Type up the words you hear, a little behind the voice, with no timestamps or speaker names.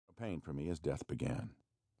pain for me as death began.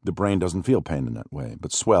 The brain doesn't feel pain in that way,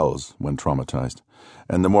 but swells when traumatized.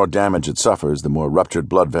 And the more damage it suffers, the more ruptured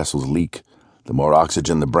blood vessels leak, the more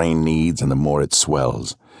oxygen the brain needs, and the more it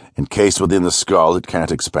swells. Encased within the skull, it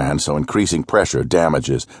can't expand, so increasing pressure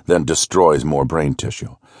damages, then destroys more brain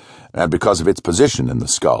tissue. And because of its position in the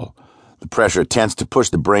skull, the pressure tends to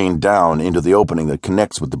push the brain down into the opening that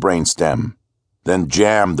connects with the brain stem, then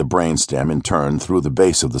jam the brain stem in turn through the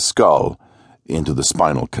base of the skull into the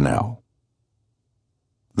spinal canal.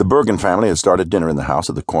 The Bergen family had started dinner in the house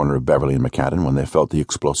at the corner of Beverly and McCadden when they felt the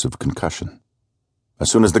explosive concussion. As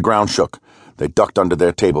soon as the ground shook, they ducked under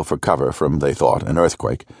their table for cover from, they thought, an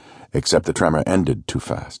earthquake, except the tremor ended too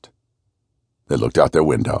fast. They looked out their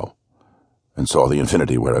window and saw the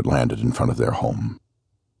infinity where it landed in front of their home.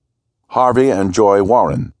 Harvey and Joy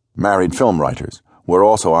Warren, married film writers, were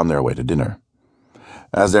also on their way to dinner.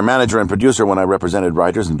 As their manager and producer when I represented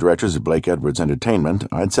writers and directors at Blake Edwards Entertainment,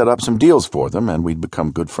 I'd set up some deals for them and we'd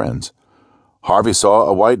become good friends. Harvey saw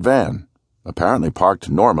a white van, apparently parked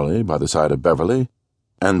normally by the side of Beverly,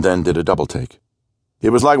 and then did a double take. It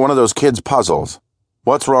was like one of those kids' puzzles.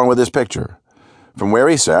 What's wrong with this picture? From where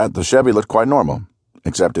he sat, the Chevy looked quite normal,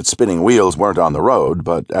 except its spinning wheels weren't on the road,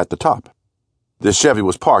 but at the top. This Chevy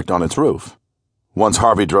was parked on its roof. Once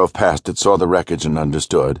Harvey drove past it, saw the wreckage, and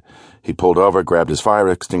understood, he pulled over, grabbed his fire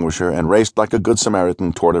extinguisher, and raced like a good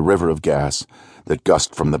Samaritan toward a river of gas that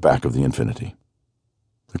gushed from the back of the Infinity.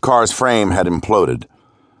 The car's frame had imploded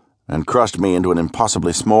and crushed me into an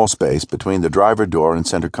impossibly small space between the driver door and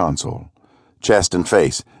center console, chest and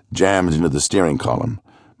face jammed into the steering column,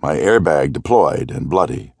 my airbag deployed and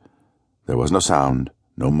bloody. There was no sound,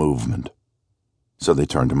 no movement. So they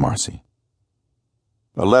turned to Marcy.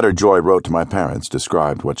 A letter Joy wrote to my parents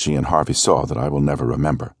described what she and Harvey saw that I will never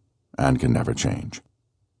remember and can never change.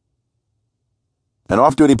 An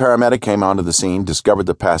off-duty paramedic came onto the scene, discovered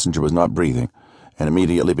the passenger was not breathing, and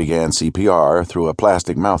immediately began CPR through a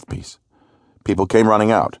plastic mouthpiece. People came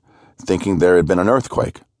running out, thinking there had been an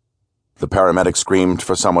earthquake. The paramedic screamed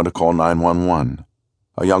for someone to call 911.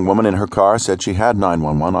 A young woman in her car said she had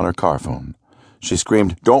 911 on her car phone. She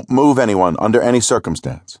screamed, "Don't move anyone under any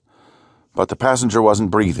circumstance." But the passenger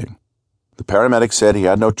wasn't breathing. The paramedic said he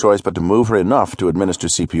had no choice but to move her enough to administer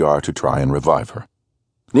CPR to try and revive her.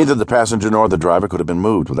 Neither the passenger nor the driver could have been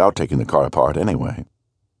moved without taking the car apart anyway.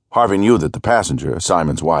 Harvey knew that the passenger,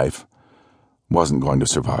 Simon's wife, wasn't going to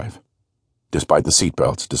survive. Despite the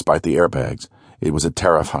seatbelts, despite the airbags, it was a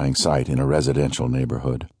terrifying sight in a residential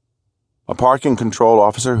neighborhood. A parking control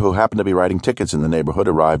officer who happened to be writing tickets in the neighborhood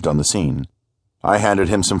arrived on the scene. I handed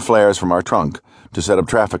him some flares from our trunk to set up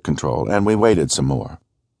traffic control, and we waited some more.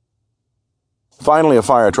 Finally, a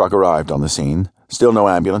fire truck arrived on the scene. Still no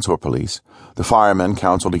ambulance or police. The firemen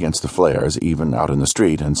counseled against the flares, even out in the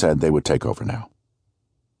street, and said they would take over now.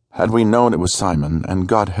 Had we known it was Simon, and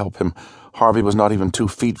God help him, Harvey was not even 2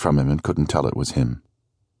 feet from him and couldn't tell it was him.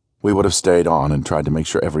 We would have stayed on and tried to make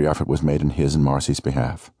sure every effort was made in his and Marcy's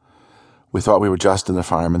behalf. We thought we were just in the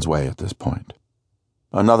firemen's way at this point.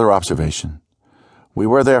 Another observation. We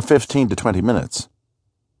were there 15 to 20 minutes.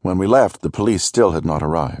 When we left, the police still had not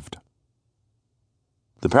arrived.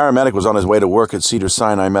 The paramedic was on his way to work at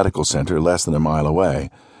Cedars-Sinai Medical Center less than a mile away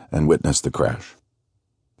and witnessed the crash.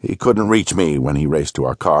 He couldn't reach me when he raced to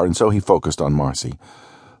our car, and so he focused on Marcy,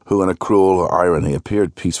 who in a cruel irony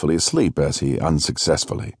appeared peacefully asleep as he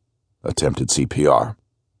unsuccessfully attempted CPR.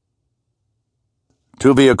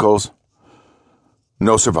 2 vehicles,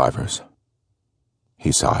 no survivors.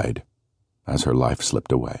 He sighed as her life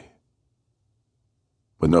slipped away.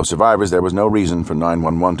 With no survivors, there was no reason for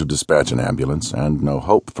 911 to dispatch an ambulance, and no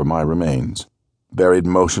hope for my remains, buried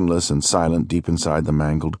motionless and silent deep inside the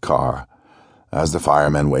mangled car, as the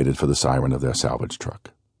firemen waited for the siren of their salvage truck.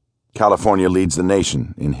 California leads the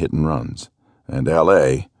nation in hit and runs, and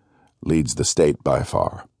L.A. leads the state by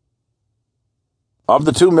far. Of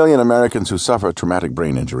the 2 million Americans who suffer traumatic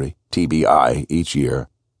brain injury, TBI, each year,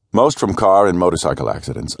 most from car and motorcycle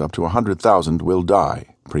accidents, up to 100,000 will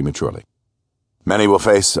die prematurely. Many will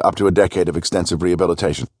face up to a decade of extensive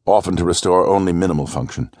rehabilitation, often to restore only minimal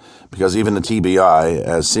function, because even the TBI,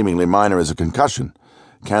 as seemingly minor as a concussion,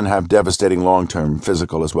 can have devastating long-term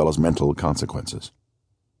physical as well as mental consequences.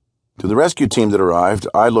 To the rescue team that arrived,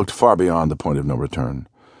 I looked far beyond the point of no return.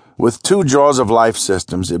 With 2 jaws-of-life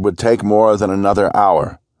systems, it would take more than another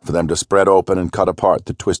hour for them to spread open and cut apart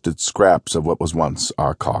the twisted scraps of what was once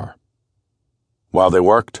our car. While they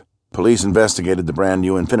worked, police investigated the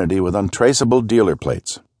brand-new Infinity with untraceable dealer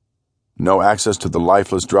plates. No access to the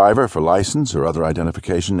lifeless driver for license or other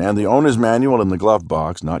identification, and the owner's manual in the glove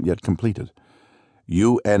box not yet completed.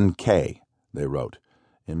 UNK, they wrote,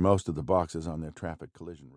 in most of the boxes on their traffic collision.